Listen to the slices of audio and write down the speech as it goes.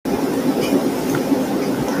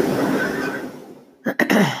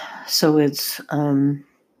So it's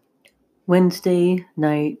Wednesday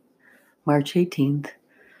night, March 18th.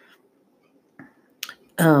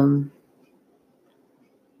 Um,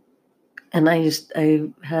 and I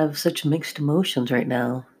have such mixed emotions right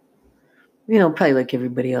now. Probably like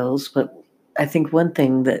everybody else, but I think one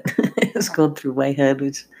thing that is going through my head,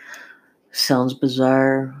 which sounds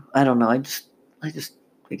bizarre. I don't know. I guess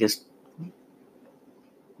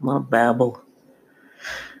want to babble.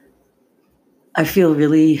 I feel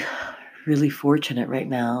really, really fortunate right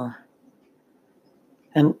now,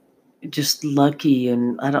 and just lucky.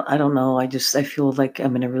 And I don't know. I feel like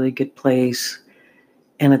I'm in a really good place,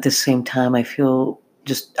 and at the same time, I feel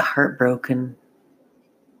just heartbroken.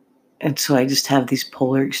 And so I just have these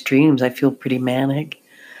polar extremes. I feel pretty manic.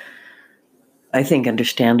 I think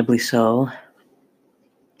understandably so.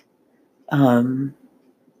 Um,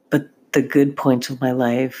 but the good points of my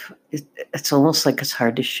life, it's almost like it's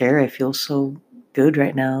hard to share. I feel so good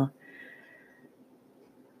right now.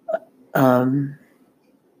 Um,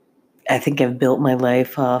 I think I've built my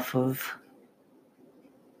life off of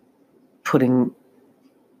putting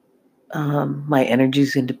my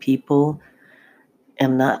energies into people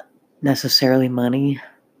and not necessarily money.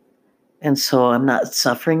 And so I'm not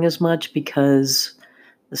suffering as much because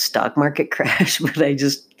the stock market crashed, but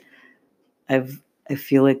I've I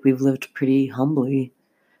feel like we've lived pretty humbly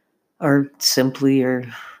or simply or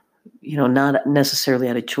not necessarily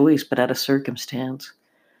out of choice, but out of circumstance.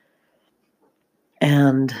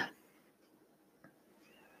 And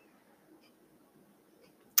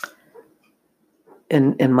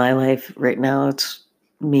in my life right now, it's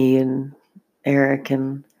me and Eric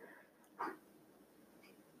and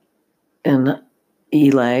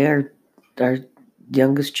Eli, our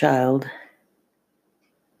youngest child.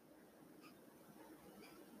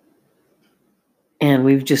 And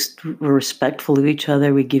we're respectful of each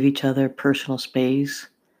other. We give each other personal space.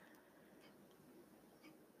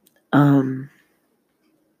 Um,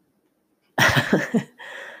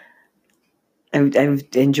 I've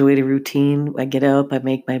enjoyed a routine. I get up, I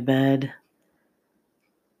make my bed.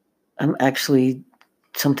 I'm actually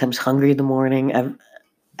sometimes hungry in the morning.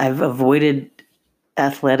 I've avoided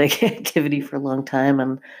athletic activity for a long time,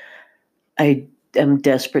 and I am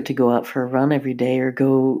desperate to go out for a run every day or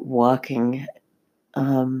go walking.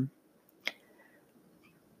 Um,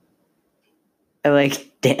 I like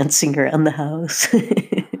dancing around the house,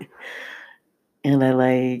 and I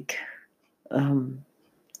like um,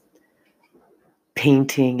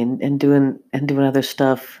 painting and doing other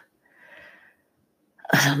stuff.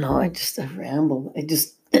 I don't know. I ramble.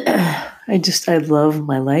 I love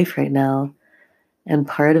my life right now, and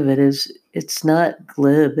part of it is it's not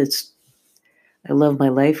glib. I love my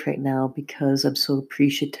life right now because I'm so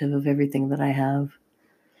appreciative of everything that I have.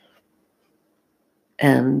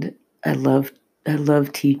 And I love I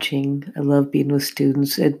love teaching. I love being with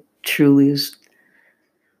students. It truly is,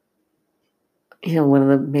 one of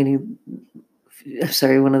the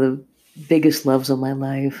one of the biggest loves of my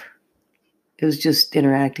life. It was just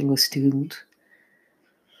interacting with students.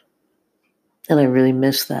 And I really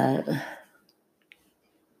miss that.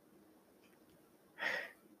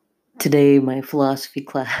 Today, my philosophy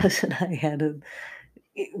class and I had a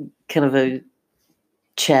kind of a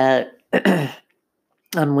chat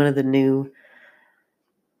on one of the new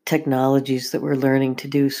technologies that we're learning to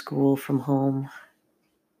do school from home.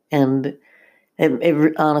 And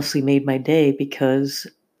it honestly made my day because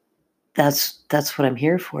that's what I'm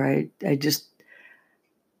here for.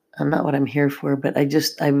 I'm not what I'm here for, but I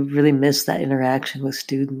really miss that interaction with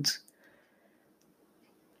students.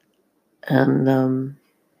 And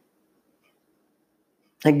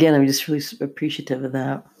again, I'm just really appreciative of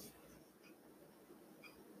that.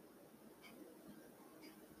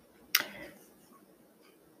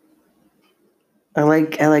 I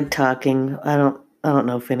like talking. I don't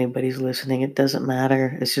know if anybody's listening. It doesn't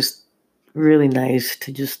matter. It's just really nice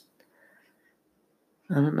to just,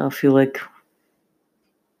 I don't know, feel like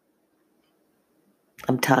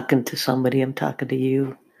I'm talking to somebody. I'm talking to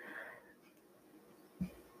you.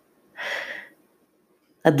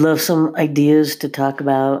 I'd love some ideas to talk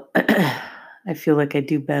about. I feel like I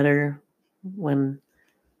do better when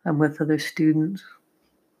I'm with other students.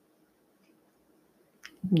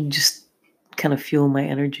 You just kind of fuel my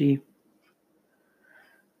energy.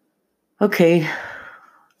 Okay,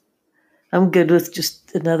 I'm good with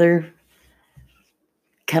just another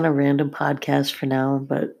kind of random podcast for now,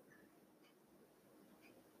 but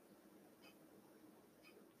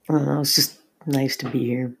I don't know, it's just nice to be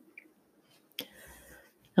here.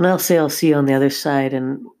 And I'll see you on the other side.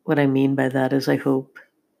 And what I mean by that is I hope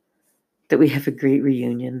that we have a great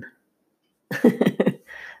reunion.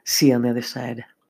 See you on the other side.